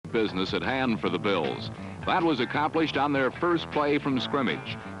business at hand for the Bills. That was accomplished on their first play from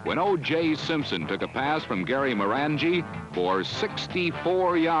scrimmage, when O.J. Simpson took a pass from Gary Morangi for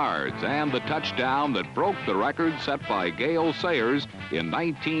 64 yards and the touchdown that broke the record set by Gale Sayers in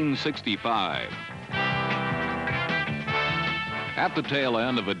 1965. At the tail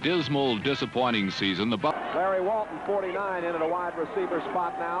end of a dismal, disappointing season, the Larry Walton, 49, in at a wide receiver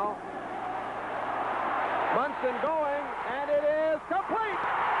spot now. Munson going, and it is complete.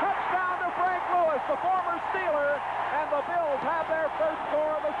 Touchdown to Frank Lewis, the former Steeler, and the Bills have their first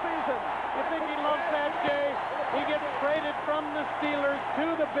score of the season. You think he loves that, Jay? He gets traded from the Steelers to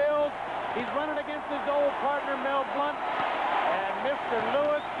the Bills. He's running against his old partner, Mel Blount, and Mr.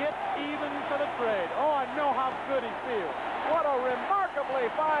 Lewis gets even for the trade. Oh, I know how good he feels. What a remarkably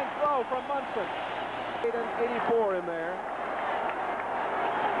fine throw from Munson. 8 and 84 in there.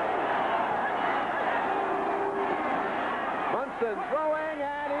 Munson throwing,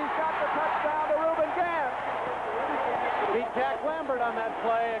 and he's got the touchdown to Reuben Gant. Beat Jack Lambert on that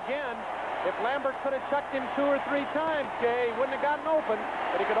play again. If Lambert could have chucked him 2 or 3 times, Jay, he wouldn't have gotten open,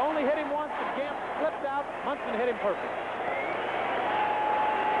 but he could only hit him once, and Gant slipped out. Munson hit him perfect.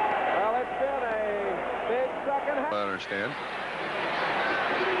 Well, it's been a big second half. I understand.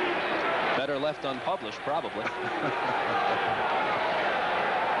 Better left unpublished, probably.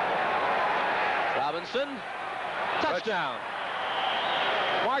 Robinson, touchdown.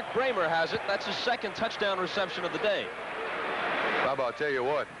 Mark Bramer has it. That's his second touchdown reception of the day. Bob, I'll tell you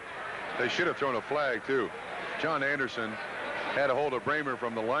what, they should have thrown a flag, too. John Anderson had a hold of Bramer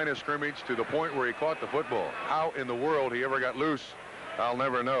from the line of scrimmage to the point where he caught the football. How in the world he ever got loose, I'll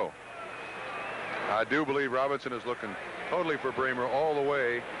never know. I do believe Robinson is looking totally for Bramer all the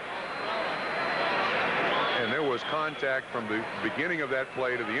way. And there was contact from the beginning of that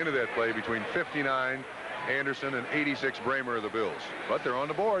play to the end of that play between 59 Anderson and 86 Bramer of the Bills. But they're on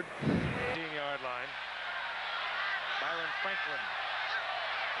the board. 15-yard line. Byron Franklin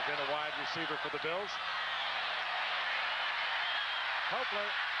is in a wide receiver for the Bills. Hopler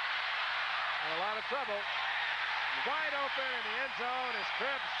in a lot of trouble. Wide open in the end zone is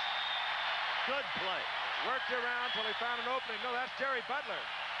Cribbs. Good play. Worked around till he found an opening. No, that's Jerry Butler.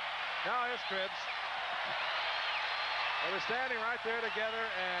 Now here's Cribbs. They were standing right there together,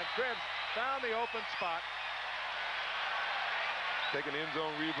 and Cribbs found the open spot. Taking end zone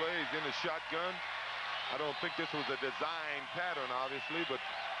replay. He's in the shotgun. I don't think this was a design pattern, obviously, but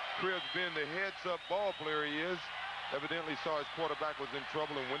Cribbs, being the heads-up ball player he is, evidently saw his quarterback was in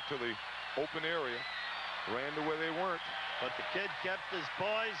trouble and went to the open area, ran to where they weren't. But the kid kept his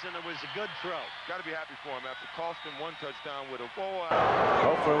poise, and it was a good throw. Got to be happy for him after costing 1 touchdown with a ball.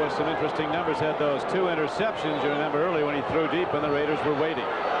 Hopler with some interesting numbers, had those 2 interceptions. You remember early when he threw deep and the Raiders were waiting.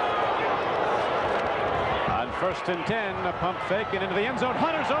 On 1st and 10, a pump fake and into the end zone.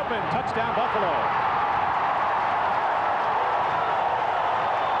 Hunter's open. Touchdown, Buffalo.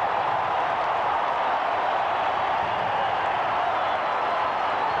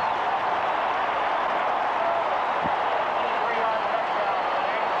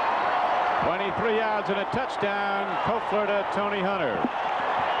 23 yards and a touchdown. Koffler to Tony Hunter.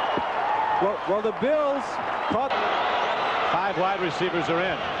 Well, the Bills caught. 5 wide receivers are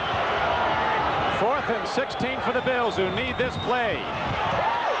in. 4th and 16 for the Bills, who need this play.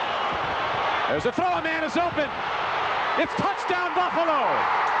 There's a throw. A man is open. It's touchdown, Buffalo.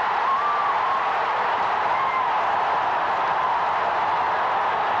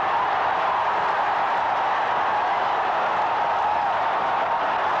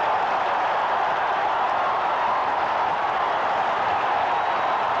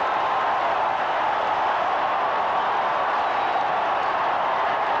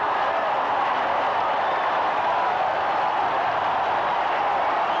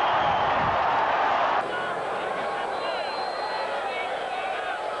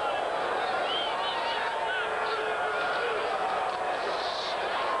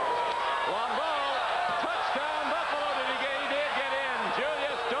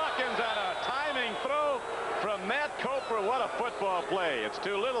 What a football play. It's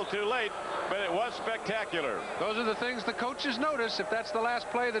too little too late, but it was spectacular. Those are the things the coaches notice if that's the last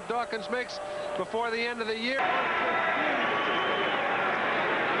play that Dawkins makes before the end of the year.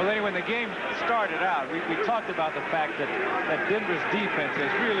 Well, anyway, when the game started out, we talked about the fact that Denver's defense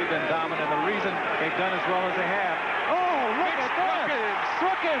has really been dominant. The reason they've done as well as they have. Oh, look at that!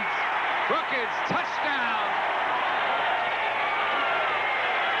 Brookins, touchdown!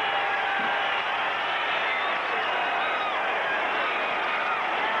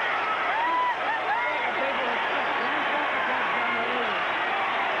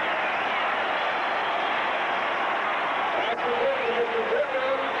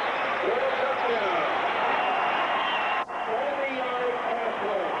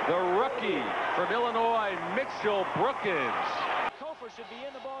 Herschel Brookins. Kofor should be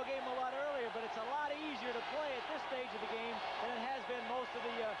in the ball game a lot earlier, but it's a lot easier to play at this stage of the game than it has been most of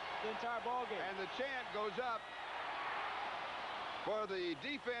the entire ball game. And the chant goes up for the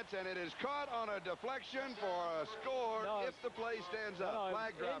defense, and it is caught on a deflection for a score if the play stands up.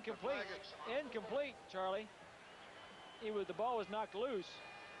 Flag drop. Incomplete. Incomplete, Charlie. The ball was knocked loose.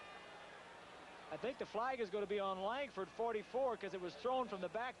 I think the flag is going to be on Langford, 44, because it was thrown from the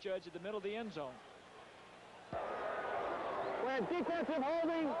back judge at the middle of the end zone. Where defensive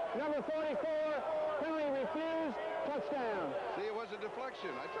holding, number 44, penalty refused, touchdown. See, it was a deflection.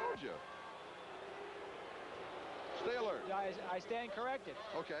 I told you. Stay alert. I stand corrected.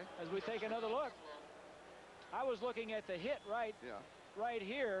 Okay. As we take another look. I was looking at the hit right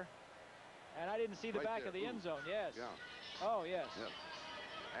here, and I didn't see the back of the end zone. Yes. Yeah. Oh, yes. Yep.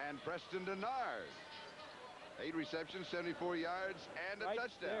 And Preston Denard. 8 receptions, 74 yards, and a touchdown.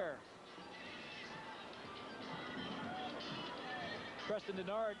 There. Preston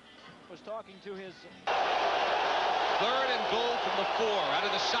Denard was talking to his... 3rd and goal from the 4, out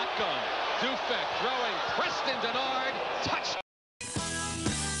of the shotgun. Dufek throwing, Preston Denard, touchdown.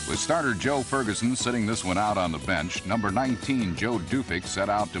 With starter Joe Ferguson sitting this one out on the bench, number 19 Joe Dufek set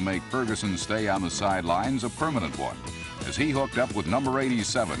out to make Ferguson's stay on the sidelines a permanent one, as he hooked up with number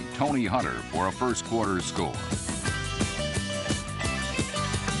 87 Tony Hunter for a first quarter score.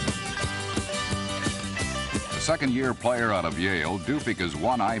 A second-year player out of Yale, Dufek is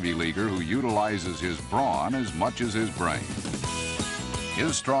one Ivy Leaguer who utilizes his brawn as much as his brain.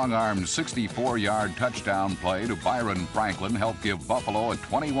 His strong-armed 64-yard touchdown play to Byron Franklin helped give Buffalo a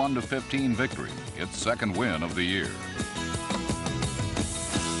 21-15 victory, its second win of the year.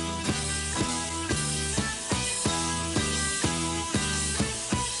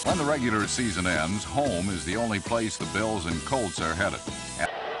 When the regular season ends, home is the only place the Bills and Colts are headed.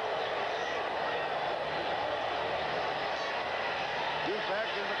 Dufek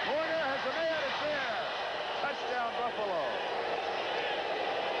in the corner has a man. It's there. Touchdown, Buffalo.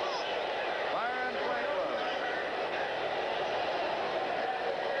 Byron Franklin.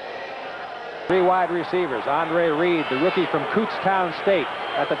 3 wide receivers. Andre Reed, the rookie from Kutztown State,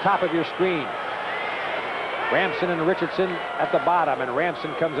 at the top of your screen. Ramson and Richardson at the bottom, and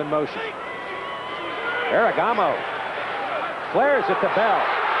Ramson comes in motion. Ferragamo flares at the bell.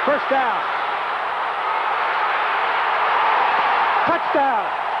 First down.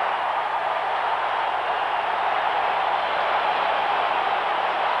 Touchdown.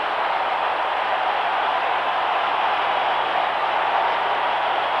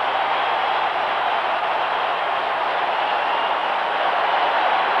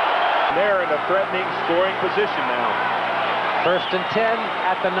 They're in a threatening scoring position now. 1st and 10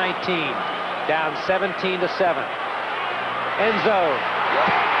 at the 19. Down 17-7. End zone.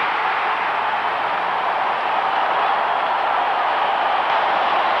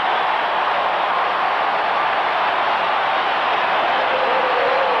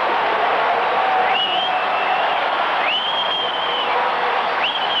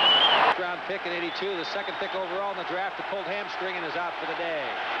 Round pick at 82, the 2nd pick overall in the draft, a pulled hamstring and is out for the day.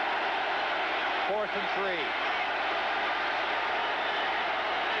 4th and 3.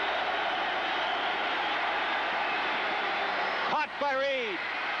 Caught by Reed,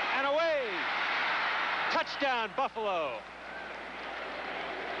 and away. Touchdown, Buffalo.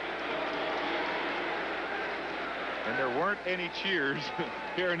 And there weren't any cheers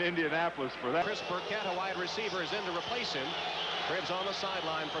here in Indianapolis for that. Chris Burkett, a wide receiver, is in to replace him. Cribbs on the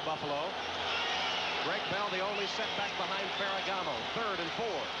sideline for Buffalo. Greg Bell, the only setback behind Ferragamo. 3rd and 4.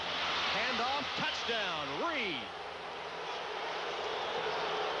 Handoff, touchdown, Reed.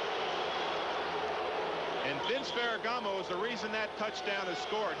 And Vince Ferragamo is the reason that touchdown is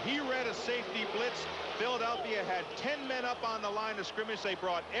scored. He read a safety blitz. Philadelphia had 10 men up on the line of scrimmage. They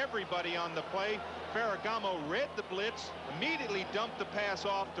brought everybody on the play. Ferragamo read the blitz, immediately dumped the pass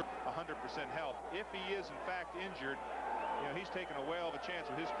off to 100% health. If he is, in fact, injured, you know, he's taken a whale of a chance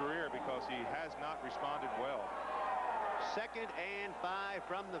with his career because he has not responded well. 2nd and 5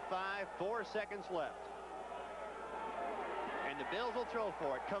 from the 5. 4 seconds left. And the Bills will throw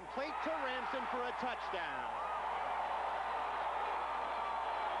for it. Complete to Ramson for a touchdown.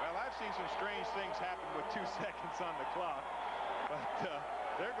 Well, I've seen some strange things happen with 2 seconds on the clock. But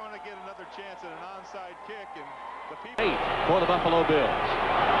they're going to get another chance at an onside kick. And the people... 8 for the Buffalo Bills.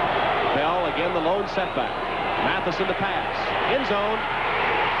 Bell again the lone setback. Matheson to pass. End zone.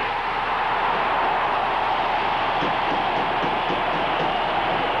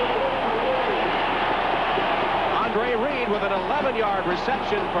 Andre Reed with with an 11-yard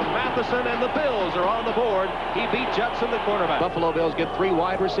reception from Matheson, and the Bills are on the board. He beat Judson, the quarterback. Buffalo Bills get 3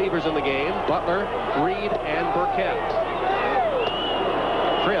 wide receivers in the game: Butler, Reed, and Burkett.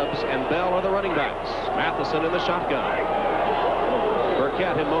 Cribbs and Bell are the running backs. Matheson in the shotgun.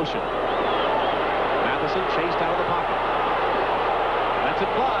 Burkett in motion. Matheson chased out of the pocket. That's it,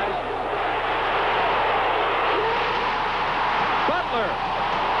 flies. Butler.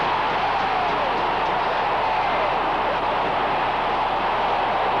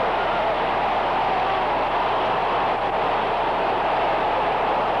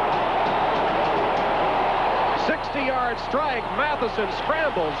 Strike. Matheson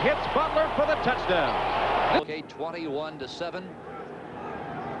scrambles, hits Butler for the touchdown. Okay, 21-7.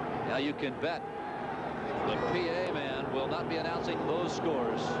 Now you can bet the PA man will not be announcing those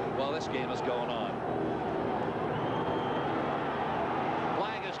scores while this game is going on.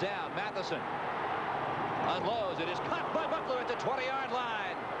 Flag is down. Matheson unloads. It is caught by Butler at the 20-yard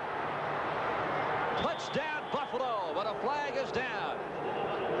line. Touchdown Buffalo, but a flag is down.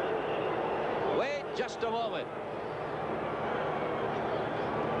 Wait just a moment.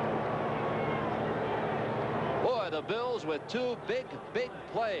 Boy, the Bills with 2 big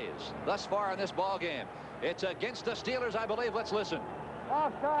plays thus far in this ball game. It's against the Steelers, I believe. Let's listen.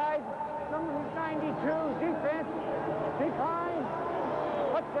 Offside, number 92, defense, decline,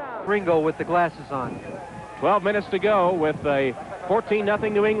 touchdown. Ringo with the glasses on. 12 minutes to go with a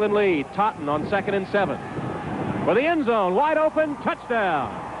 14-0 New England lead. Totten on 2nd and 7. For the end zone, wide open,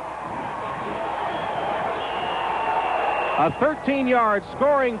 touchdown. A 13-yard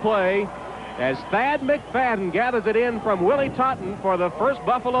scoring play as Thad McFadden gathers it in from Willie Totten for the first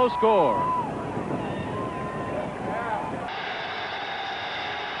Buffalo score.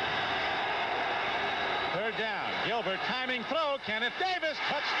 Third down. Gilbert timing throw. Kenneth Davis.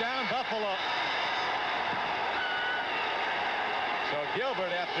 Touchdown Buffalo. So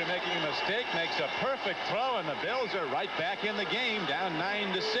Gilbert, after making a mistake, makes a perfect throw, and the Bills are right back in the game, down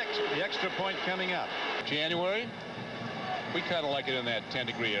 9-6 with the extra point coming up. January, we kind of like it in that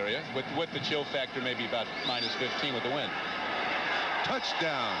 10-degree area with the chill factor maybe about -15 with the wind.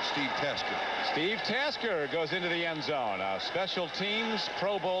 Touchdown, Steve Tasker. Steve Tasker goes into the end zone. A special teams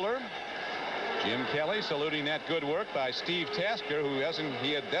Pro Bowler. Jim Kelly saluting that good work by Steve Tasker, who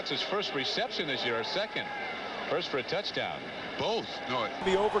that's his first reception this year, or second. First for a touchdown. Both. No.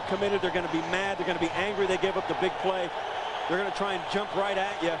 Be overcommitted. They're going to be mad. They're going to be angry. They gave up the big play. They're going to try and jump right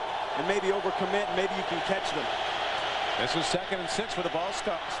at you and maybe overcommit, and maybe you can catch them. This is 2nd and 6 with the ball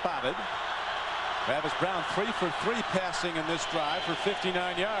spotted. Travis Brown 3 for 3 passing in this drive for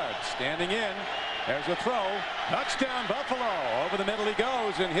 59 yards. Standing in. There's a throw. Touchdown Buffalo. Over the middle he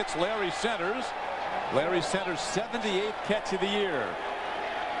goes and hits Larry Centers. Larry Centers' 78th catch of the year.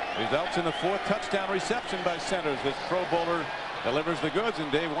 Results in the 4th touchdown reception by Centers. This Pro Bowler delivers the goods,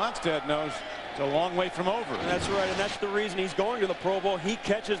 and Dave Wanstead knows it's a long way from over. That's right, and that's the reason he's going to the Pro Bowl. He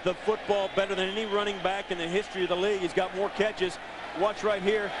catches the football better than any running back in the history of the league. He's got more catches. Watch right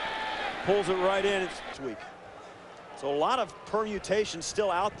here. Pulls it right in. It's weak. So a lot of permutations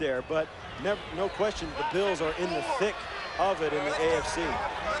still out there, but no question the Bills are in the thick of it in the AFC.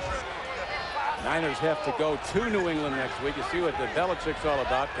 Niners have to go to New England next week. You see what the Belichick's all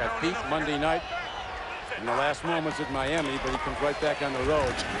about. Got beat Monday night in the last moments at Miami, but he comes right back on the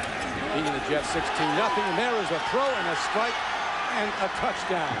road. Beating the Jets 16-0, and there is a throw and a strike and a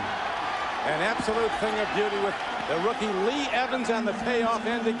touchdown. An absolute thing of beauty with the rookie Lee Evans on the payoff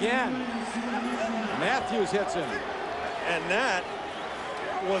end again. Matthews hits him. And that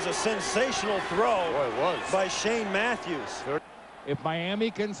was a sensational throw. Boy, it was. By Shane Matthews. If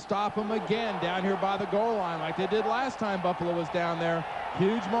Miami can stop him again down here by the goal line like they did last time Buffalo was down there,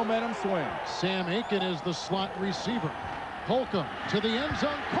 huge momentum swing. Sam Aiken is the slot receiver. Holcomb to the end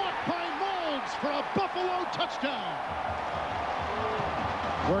zone, caught by Moulds for a Buffalo touchdown.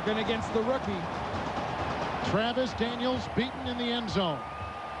 Working against the rookie. Travis Daniels beaten in the end zone.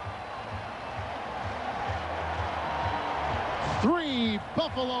 3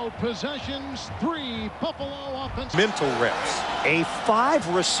 Buffalo possessions, 3 Buffalo offense. Mental reps. A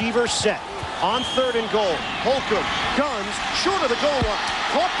 5-receiver set on 3rd and goal. Holcomb guns short of the goal line.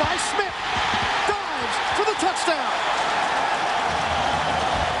 Caught by Smith. Dives for the touchdown.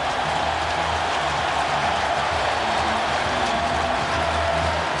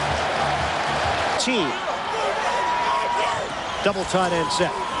 Team. Double tight end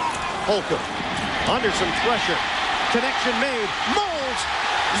set. Holcomb under some pressure. Connection made. Moulds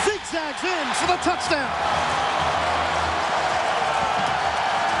zigzags in for the touchdown.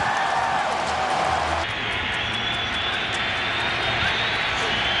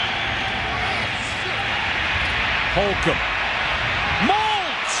 Holcomb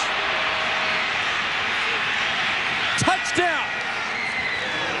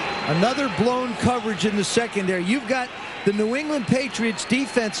Another blown coverage in the secondary. You've got the New England Patriots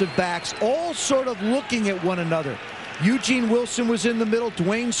defensive backs all sort of looking at one another. Eugene Wilson was in the middle.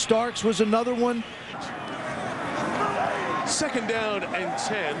 Dwayne Starks was another one. 2nd down and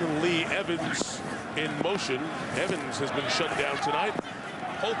 10. Lee Evans in motion. Evans has been shut down tonight.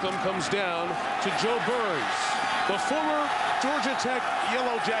 Holcomb comes down to Joe Burns. The former Georgia Tech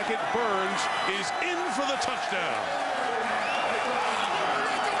Yellow Jacket Burns is in for the touchdown.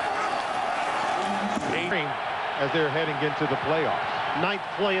 As they're heading into the playoffs. 9th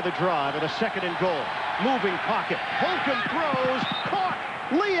play of the drive and a 2nd and goal. Moving pocket. Holcomb throws. Caught.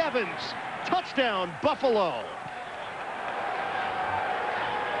 Lee Evans. Touchdown, Buffalo.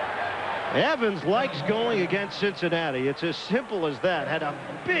 Evans likes going against Cincinnati. It's as simple as that. Had a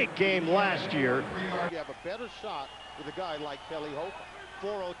big game last year. You have a better shot with a guy like Kelly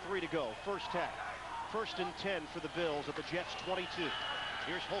Holcomb. 4:03 to go. First half. 1st and 10 for the Bills at the Jets 22.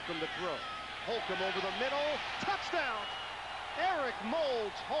 Here's Holcomb to throw. Holcomb over the middle. Touchdown. Eric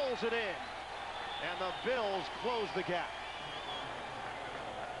Moulds holds it in. And the Bills close the gap.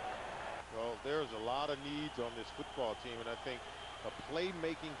 Well, there's a lot of needs on this football team, and I think a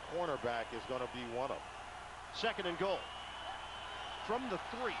playmaking cornerback is going to be one of them. 2nd and goal. From the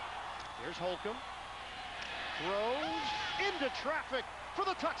 3. Here's Holcomb. Throws into traffic for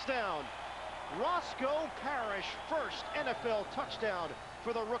the touchdown. Roscoe Parrish, first NFL touchdown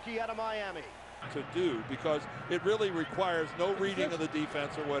for the rookie out of Miami. To do, because it really requires no reading of the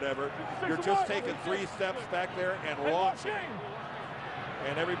defense or whatever. You're just taking 3 steps back there and launching.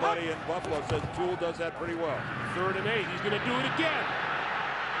 And everybody in Buffalo says Jewell does that pretty well. 3rd and 8. He's going to do it again.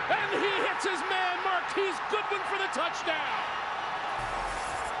 And he hits his man, Marquise Goodwin, for the touchdown.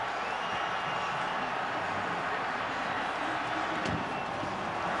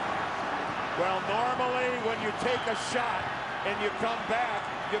 Well, normally when you take a shot and you come back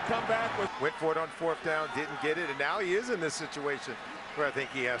with... Went for it on 4th down, didn't get it, and now he is in this situation where I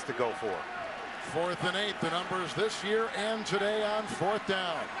think he has to go for it. 4th and 8, the numbers this year and today on 4th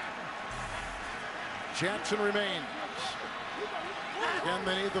down. Jackson remains. Again,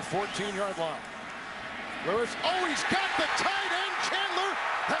 they need the 14-yard line. Lewis, oh, he's got the tight end, Chandler.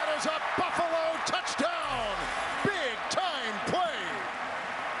 That is a Buffalo touchdown. Big time play.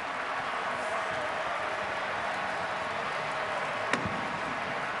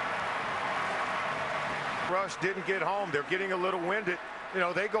 Rush didn't get home. They're getting a little winded. You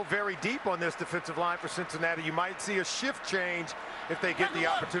know, they go very deep on this defensive line for Cincinnati. You might see a shift change if they get the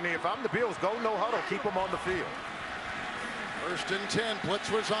opportunity. If I'm the Bills, go no huddle. Keep them on the field. 1st and 10. Blitz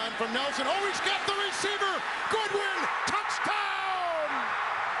was on from Nelson. Oh, he's got the receiver. Goodwin. Touchdown.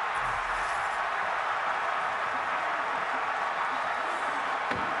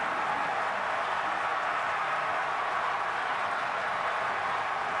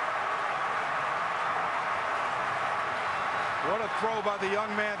 What a throw by the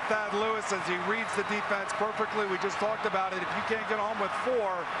young man, Thad Lewis, as he reads the defense perfectly. We just talked about it. If you can't get home with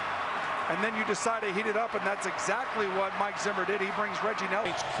 4, and then you decide to heat it up, and that's exactly what Mike Zimmer did. He brings Reggie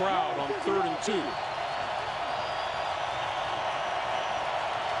Nelson. Crowd on 3rd and 2.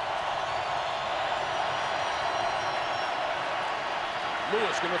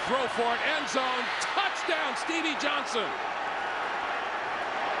 Lewis going to throw for it. End zone. Touchdown, Stevie Johnson.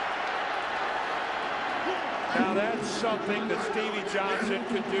 Now that's something that Stevie Johnson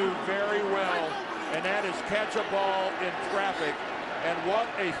could do very well, and that is catch a ball in traffic. And what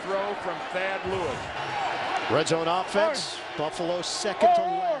a throw from Thad Lewis. Red zone offense. Buffalo 2nd to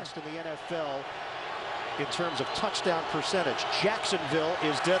last in the NFL in terms of touchdown percentage. Jacksonville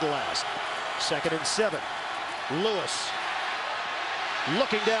is dead last. 2nd and 7. Lewis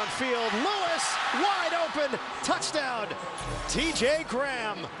looking downfield. Lewis wide open. Touchdown. TJ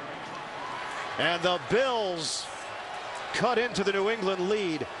Graham. And the Bills cut into the New England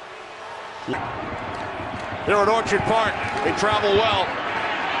lead. Here at Orchard Park, they travel well.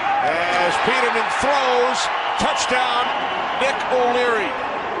 As Peterman throws, touchdown, Nick O'Leary.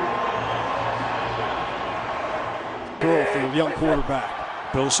 Throw from the young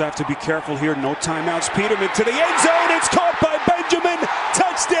quarterback. Bills have to be careful here. No timeouts. Peterman to the end zone. It's caught by Benjamin.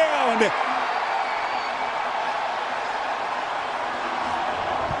 Touchdown.